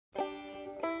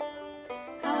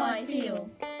I feel.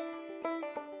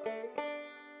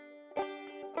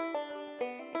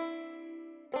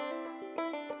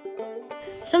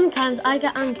 Sometimes I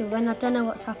get angry when I don't know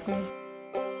what's happening.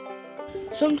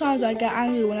 Sometimes I get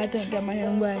angry when I don't get my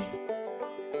own way.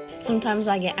 Sometimes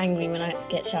I get angry when I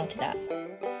get shouted at.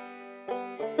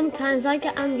 Sometimes I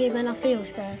get angry when I feel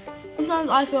scared.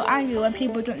 Sometimes I feel angry when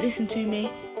people don't listen to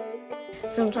me.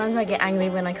 Sometimes I get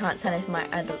angry when I can't tell if my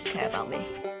adults care about me.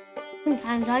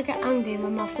 Sometimes I get angry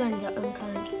when my friends are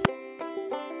unkind.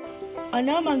 I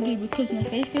know I'm angry because my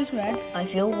face goes red, I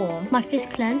feel warm, My fist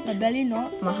clench. my belly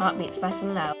knots, my heart beats fast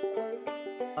and loud.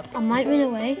 I might run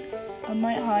away. I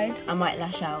might hide. I might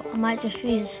lash out. I might just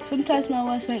freeze. Sometimes my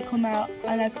words won't come out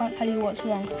and I can't tell you what's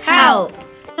wrong. Help!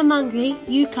 I'm angry.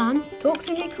 You can. Talk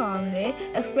to me calmly,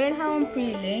 explain how I'm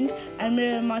feeling and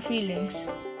mirror my feelings.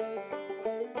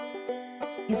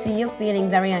 You see, you're feeling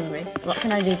very angry. What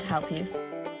can I do to help you?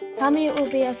 Tell me it will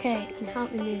be okay and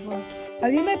help me move on. I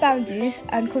need my boundaries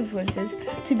and consequences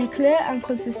to be clear and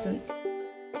consistent.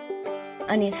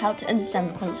 I need help to understand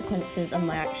the consequences of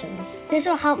my actions. This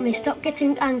will help me stop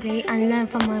getting angry and learn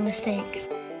from my mistakes.